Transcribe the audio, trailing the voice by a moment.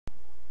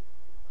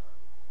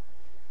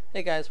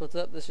Hey guys, what's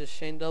up? This is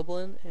Shane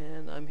Dublin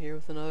and I'm here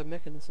with another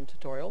Mekanism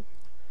tutorial.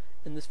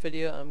 In this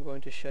video I'm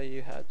going to show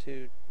you how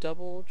to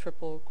double,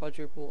 triple,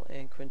 quadruple,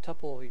 and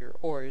quintuple your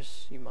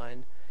ores you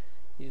mine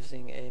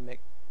using a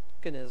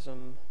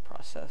Mekanism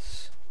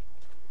process.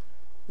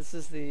 This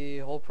is the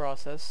whole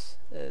process.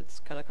 It's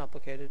kind of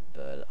complicated,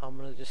 but I'm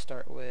going to just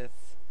start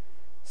with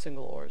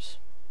single ores.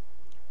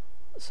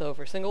 So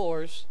for single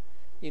ores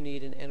you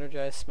need an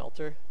energized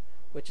smelter,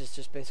 which is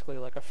just basically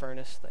like a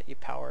furnace that you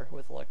power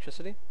with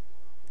electricity.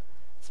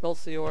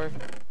 Smelts the ore,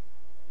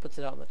 puts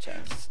it out in the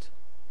chest.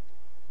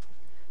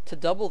 To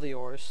double the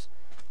ores,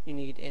 you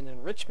need an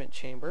enrichment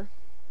chamber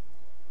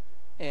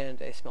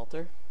and a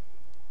smelter.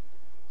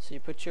 So you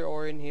put your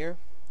ore in here,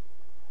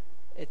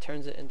 it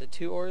turns it into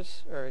two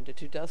ores, or into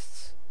two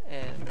dusts,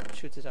 and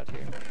shoots it out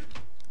here.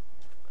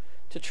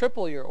 To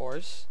triple your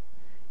ores,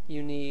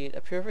 you need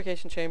a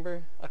purification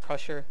chamber, a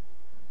crusher,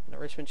 an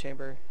enrichment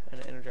chamber,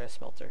 and an energized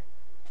smelter.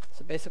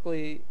 So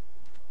basically,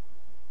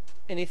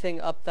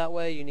 anything up that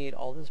way, you need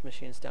all those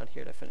machines down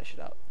here to finish it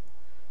out.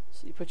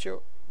 So you put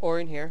your ore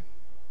in here,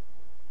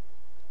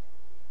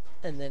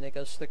 and then it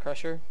goes to the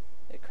crusher,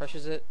 it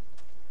crushes it,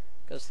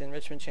 goes to the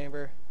enrichment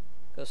chamber,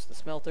 goes to the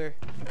smelter,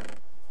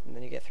 and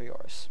then you get 3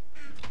 ores.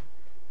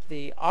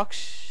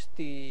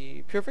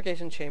 The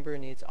purification chamber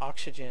needs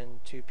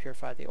oxygen to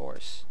purify the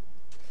ores.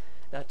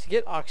 Now to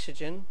get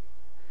oxygen,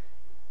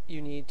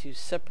 you need to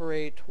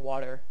separate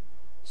water,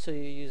 so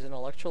you use an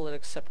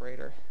electrolytic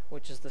separator,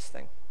 which is this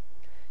thing.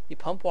 You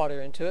pump water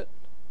into it,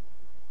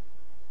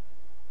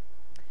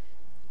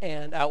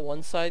 and out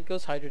one side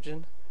goes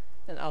hydrogen,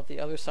 and out the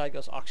other side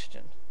goes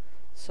oxygen.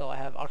 So I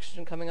have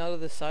oxygen coming out of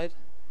this side,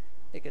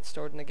 it gets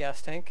stored in a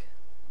gas tank,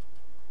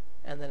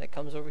 and then it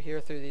comes over here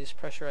through these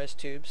pressurized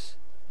tubes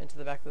into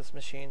the back of this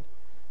machine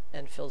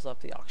and fills up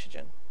the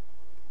oxygen.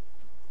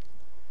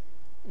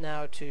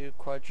 Now to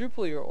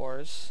quadruple your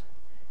ores,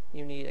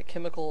 you need a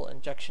chemical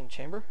injection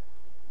chamber,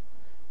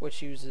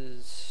 which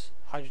uses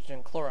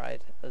hydrogen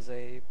chloride as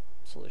a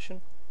solution.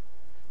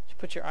 You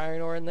put your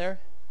iron ore in there,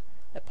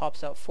 it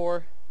pops out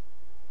 4.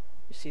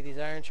 You see these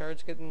iron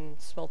shards getting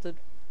smelted,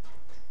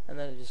 and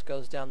then it just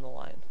goes down the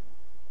line.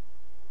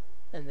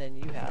 And then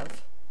you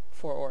have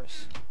 4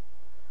 ores.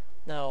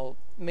 Now,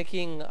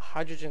 making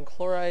hydrogen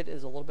chloride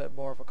is a little bit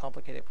more of a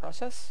complicated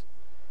process,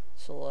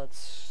 so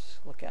let's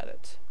look at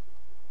it.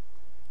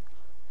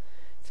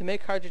 To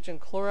make hydrogen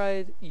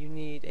chloride, you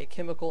need a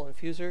chemical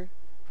infuser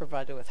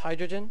provided with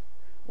hydrogen,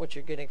 which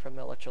you're getting from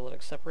the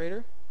electrolytic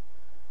separator.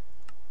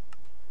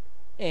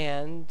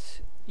 And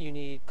you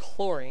need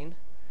chlorine,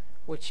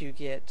 which you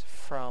get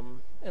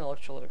from an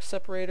electrolytic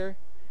separator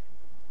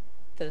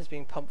that is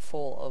being pumped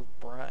full of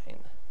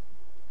brine.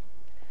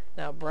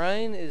 Now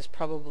brine is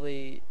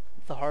probably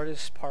the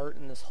hardest part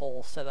in this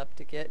whole setup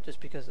to get, just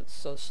because it's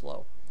so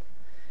slow.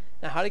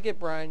 Now how to get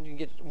brine, you can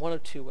get it one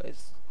of 2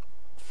 ways.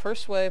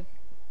 First way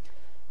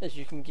is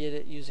you can get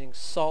it using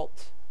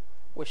salt,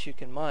 which you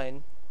can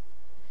mine,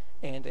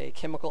 and a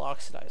chemical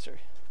oxidizer.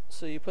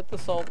 So you put the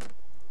salt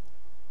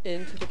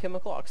into the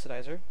chemical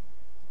oxidizer,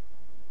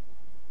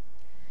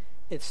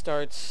 it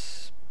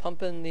starts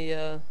pumping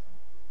the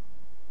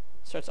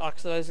starts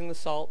oxidizing the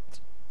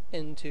salt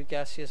into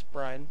gaseous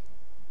brine,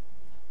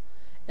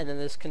 and then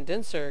this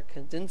condenser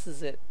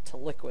condenses it to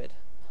liquid.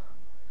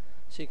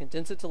 So you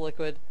condense it to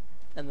liquid,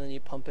 and then you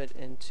pump it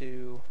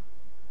into,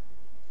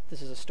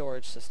 this is a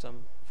storage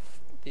system,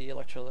 the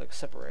electrolytic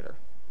separator.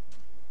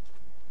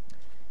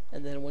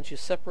 And then once you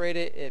separate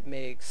it, it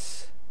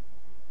makes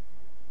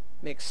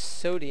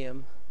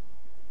sodium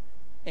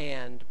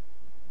and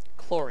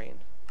chlorine.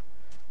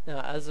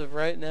 Now as of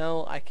right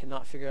now, I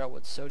cannot figure out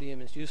what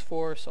sodium is used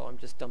for, so I'm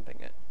just dumping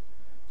it.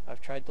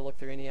 I've tried to look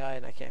through NEI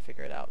and I can't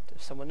figure it out.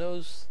 If someone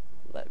knows,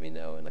 let me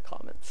know in the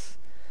comments.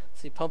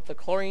 So you pump the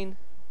chlorine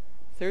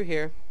through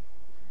here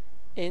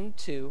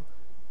into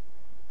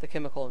the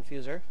chemical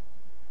infuser,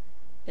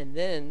 and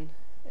then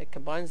it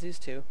combines these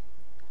two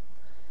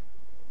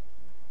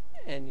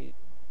and it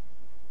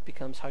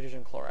becomes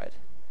hydrogen chloride.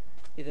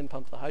 You then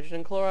pump the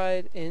hydrogen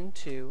chloride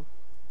into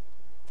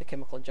the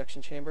chemical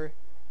injection chamber,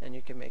 and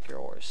you can make your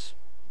ores.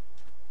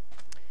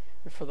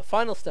 And for the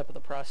final step of the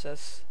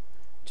process,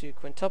 to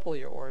quintuple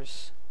your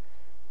ores,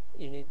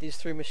 you need these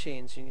 3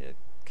 machines. You need a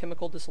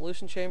chemical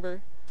dissolution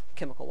chamber, a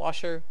chemical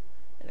washer,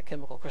 and a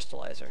chemical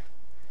crystallizer.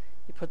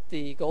 You put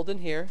the gold in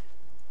here,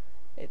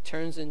 it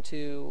turns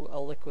into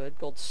a liquid,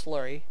 gold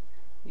slurry.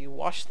 You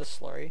wash the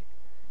slurry,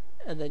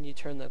 and then you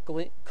turn the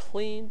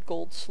clean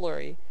gold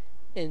slurry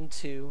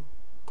into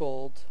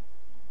gold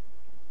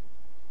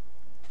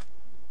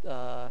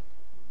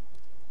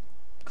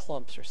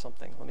clumps or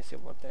something. Let me see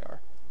what they are.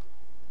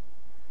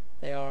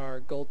 They are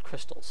gold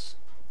crystals.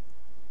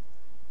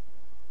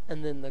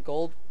 And then the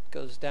gold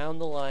goes down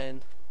the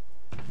line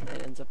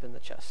and ends up in the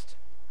chest.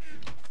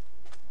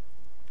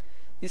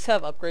 These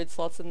have upgrade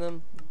slots in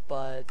them,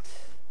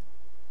 but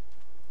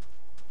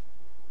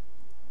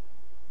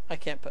I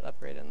can't put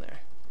upgrade in there.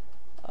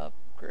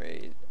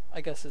 Upgrade, I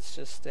guess it's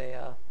just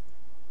a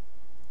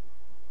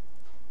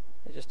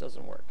it just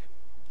doesn't work.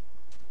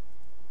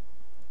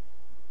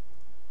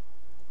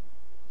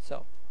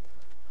 So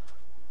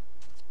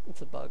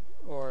it's a bug,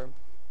 or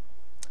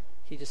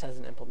he just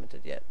hasn't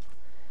implemented yet.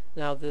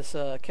 Now this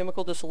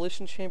chemical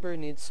dissolution chamber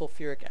needs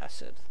sulfuric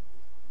acid.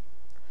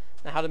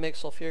 Now how to make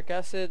sulfuric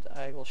acid,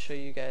 I will show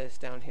you guys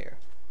down here.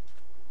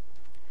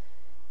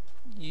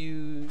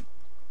 You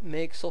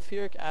make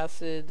sulfuric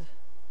acid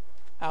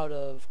out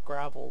of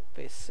gravel,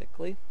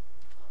 basically.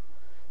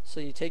 So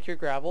you take your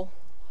gravel,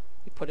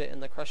 you put it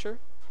in the crusher,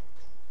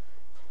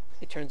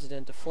 it turns it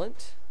into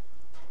flint,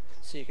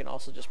 so you can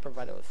also just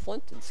provide it with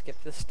flint and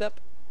skip this step,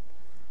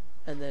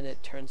 and then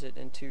it turns it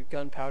into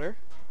gunpowder,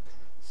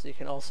 so you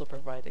can also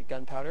provide it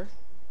gunpowder,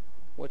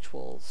 which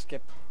will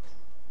skip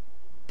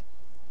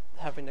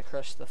having to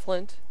crush the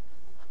flint,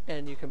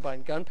 and you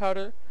combine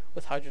gunpowder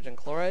with hydrogen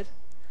chloride,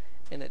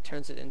 and it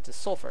turns it into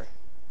sulfur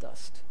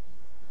dust.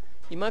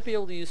 You might be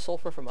able to use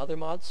sulfur from other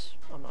mods,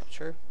 I'm not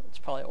sure, it's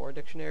probably ore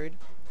dictionaried,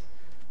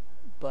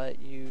 but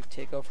you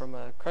go from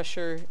a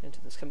crusher into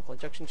this chemical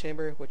injection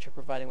chamber, which you're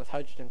providing with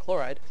hydrogen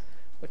chloride,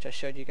 which I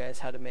showed you guys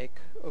how to make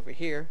over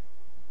here,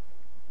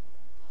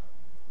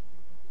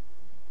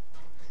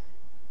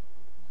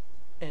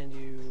 and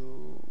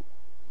you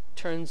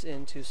turns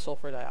into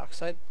sulfur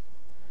dioxide.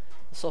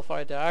 The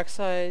sulfur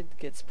dioxide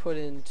gets put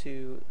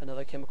into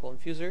another chemical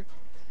infuser.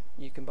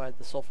 You combine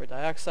the sulfur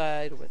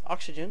dioxide with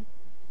oxygen,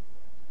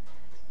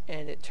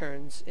 and it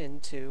turns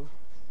into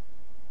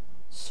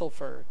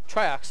sulfur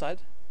trioxide,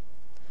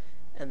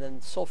 and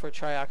then sulfur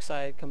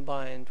trioxide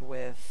combined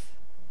with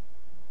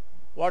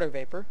water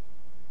vapor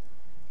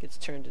gets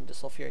turned into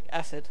sulfuric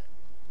acid,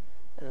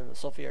 and then the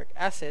sulfuric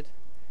acid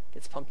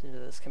gets pumped into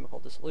this chemical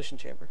dissolution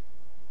chamber.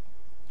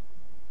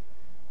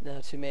 Now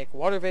to make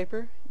water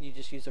vapor, you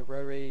just use a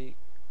rotary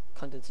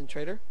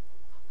condensator.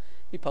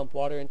 You pump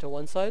water into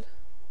one side,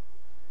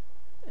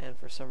 and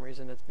for some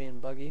reason it's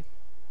being buggy.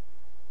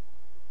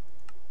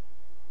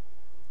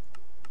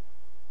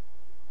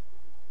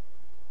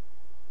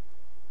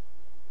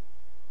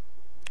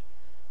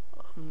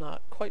 I'm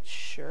not quite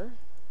sure.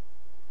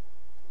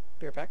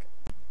 Be right back.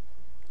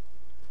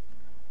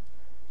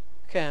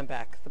 Okay, I'm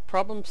back. The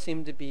problem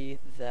seemed to be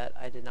that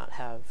I did not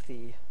have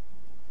the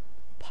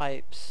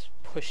pipes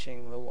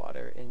pushing the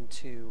water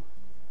into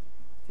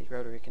the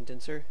rotary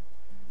condenser.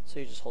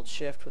 So you just hold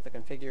shift with the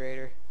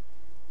configurator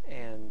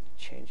and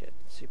change it.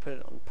 So you put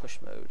it on push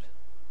mode,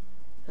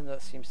 and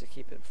that seems to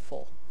keep it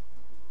full.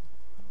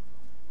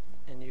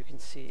 And you can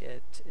see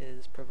it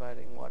is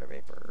providing water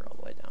vapor all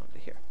the way down to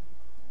here.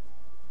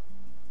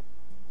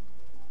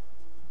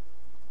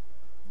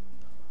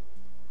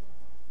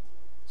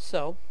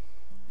 So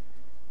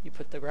you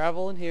put the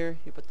gravel in here,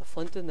 you put the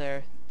flint in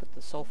there, put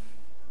the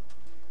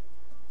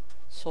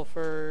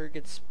sulfur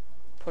gets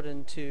put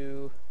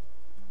into,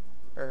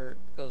 or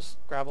goes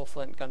gravel,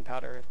 flint,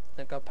 gunpowder,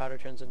 then gunpowder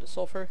turns into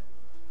sulfur.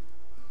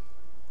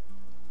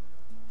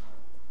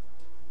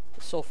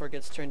 The sulfur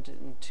gets turned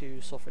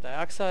into sulfur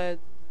dioxide.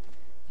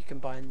 You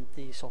combine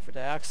the sulfur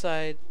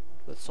dioxide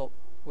with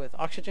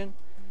oxygen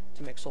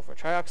to make sulfur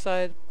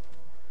trioxide.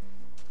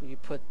 You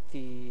put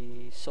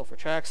the sulfur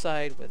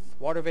trioxide with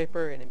water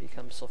vapor and it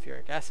becomes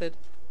sulfuric acid.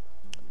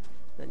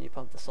 Then you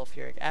pump the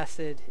sulfuric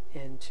acid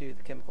into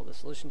the chemical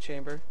dissolution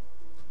chamber,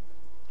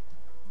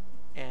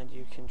 and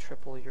you can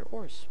triple your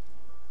ores.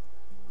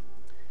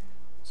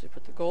 So you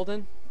put the gold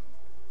in,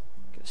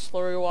 get a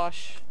slurry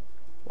wash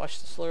the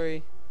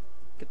slurry,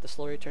 get the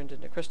slurry turned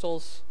into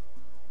crystals,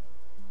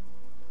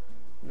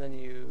 and then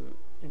you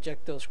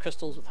inject those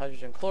crystals with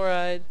hydrogen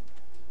chloride.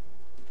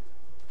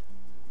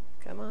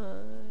 Come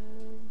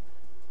on.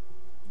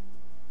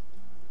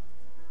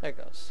 There it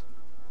goes.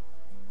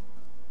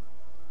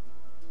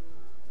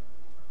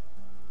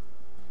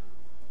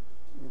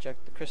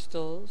 Inject the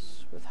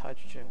crystals with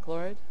hydrogen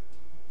chloride.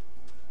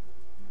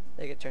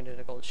 They get turned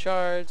into gold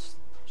shards.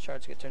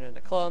 Shards get turned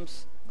into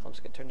clumps. Clumps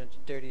get turned into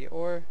dirty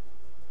ore.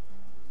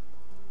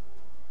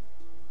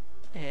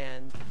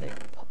 And they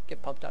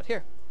get pumped out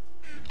here.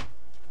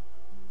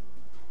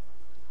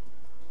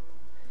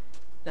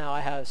 Now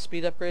I have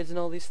speed upgrades in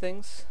all these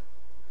things,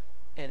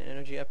 and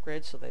energy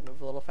upgrades so they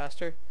move a little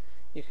faster.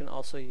 You can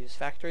also use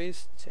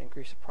factories to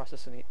increase the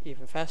processing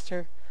even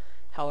faster.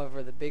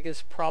 However, the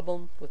biggest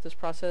problem with this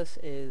process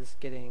is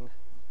getting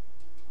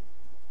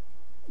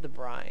the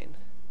brine,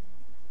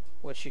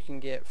 which you can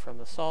get from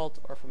the salt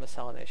or from a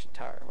salination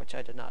tower, which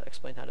I did not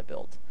explain how to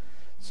build.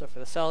 So for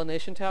the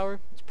salination tower,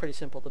 it's pretty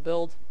simple to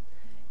build.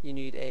 You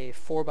need a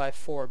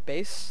 4x4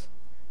 base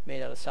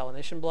made out of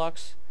salination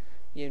blocks.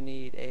 You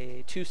need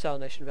two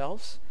salination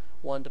valves,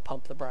 one to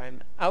pump the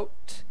brine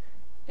out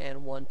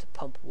and one to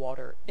pump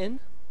water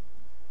in.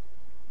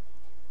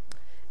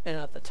 And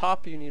at the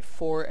top you need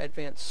 4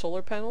 advanced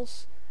solar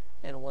panels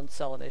and 1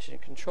 salination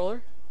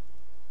controller.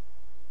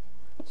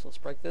 So let's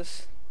break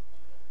this,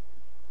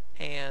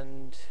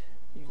 and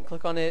you can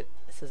click on it.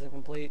 It says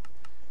incomplete,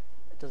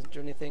 it doesn't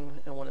do anything,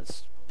 and when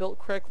it's built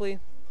correctly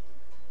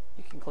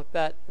you can click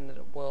that and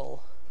it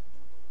will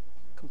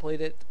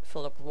complete it,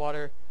 fill it up with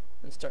water,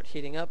 and start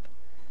heating up.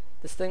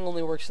 This thing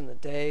only works in the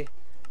day,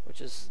 which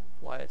is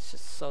why it's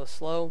just so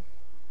slow.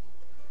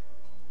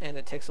 and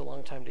it takes a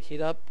long time to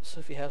heat up. So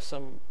if you have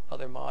some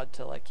other mod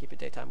to like keep it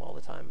daytime all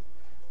the time,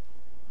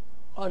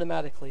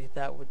 automatically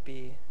that would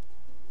be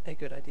a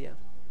good idea.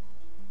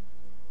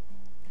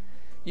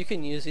 You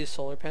can use these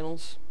solar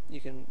panels.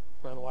 You can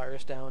run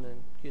wires down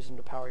and use them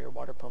to power your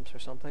water pumps or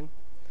something.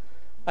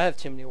 I have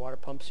too many water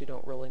pumps, you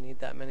don't really need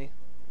that many.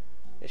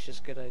 It's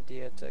just a good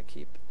idea to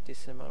keep a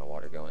decent amount of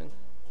water going.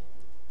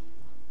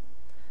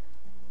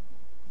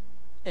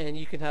 And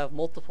you can have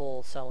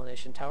multiple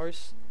salination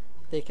towers.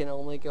 They can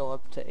only go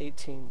up to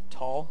 18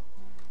 tall,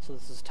 so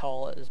this is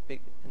tall as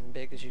big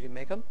as you can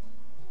make them.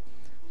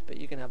 But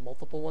you can have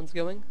multiple ones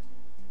going,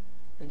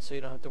 and so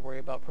you don't have to worry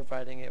about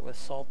providing it with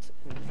salt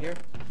in here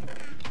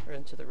or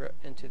into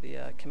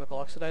the chemical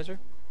oxidizer.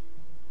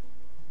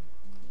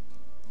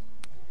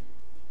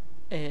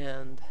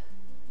 And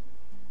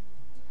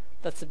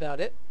that's about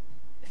it.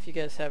 If you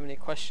guys have any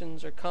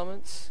questions or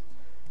comments,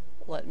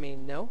 let me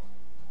know.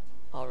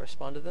 I'll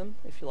respond to them.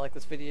 If you like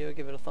this video,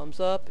 give it a thumbs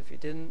up. If you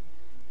didn't,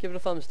 give it a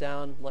thumbs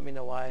down. Let me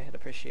know why. I'd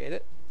appreciate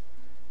it.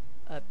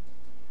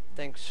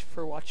 Thanks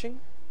for watching,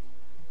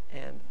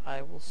 and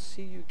I will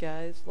see you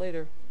guys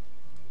later.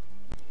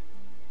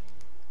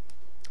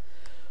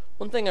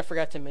 One thing I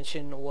forgot to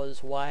mention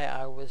was why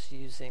I was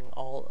using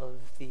all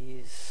of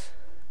these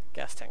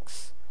gas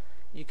tanks.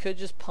 You could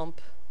just pump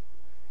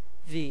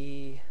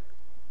the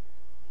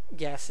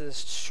gases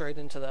straight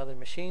into the other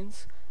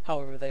machines.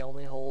 However, they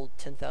only hold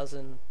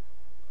 10,000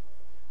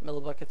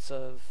 millibuckets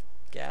of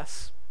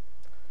gas.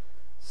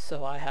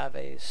 So I have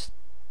a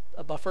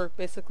buffer,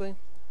 basically,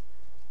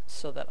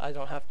 so that I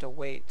don't have to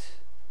wait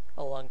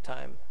a long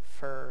time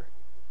for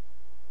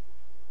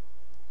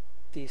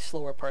the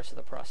slower parts of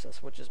the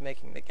process, which is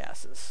making the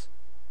gases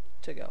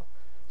to go.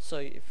 So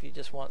if you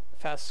just want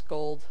fast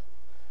gold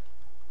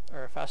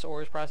or fast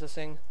ores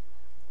processing,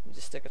 you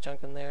just stick a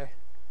chunk in there,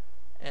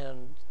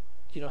 and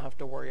you don't have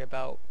to worry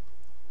about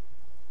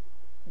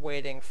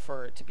waiting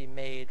for it to be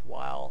made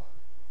while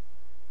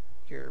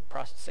you're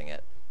processing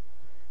it,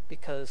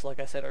 because like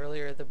I said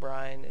earlier, the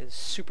brine is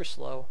super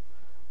slow.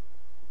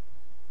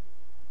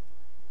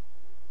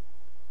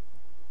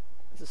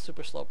 It's a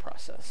super slow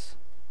process.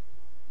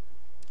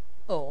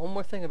 Oh, one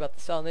more thing about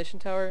the Salination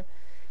Tower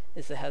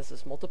is it has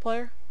this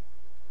multiplier.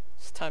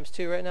 It's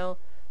 ×2 right now.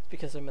 It's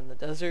because I'm in the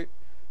desert,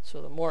 so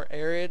the more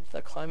arid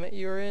the climate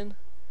you're in,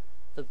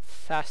 the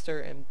faster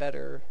and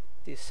better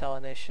these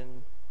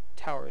salination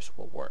towers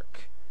will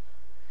work.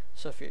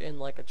 So if you're in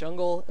like a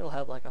jungle, it'll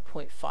have like a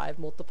 0.5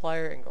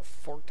 multiplier and go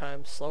 4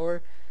 times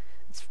slower.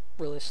 It's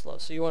really slow,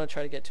 so you want to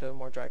try to get to a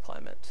more dry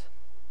climate.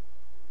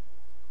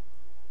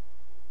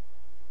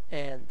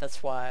 And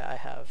that's why I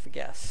have the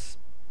gas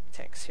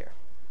tanks here.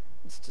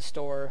 It's to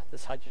store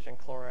this hydrogen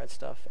chloride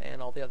stuff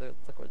and all the other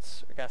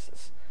liquids or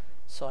gases,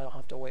 so I don't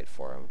have to wait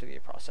for them to be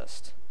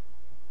processed.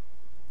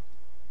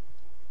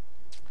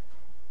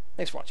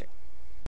 Thanks for watching.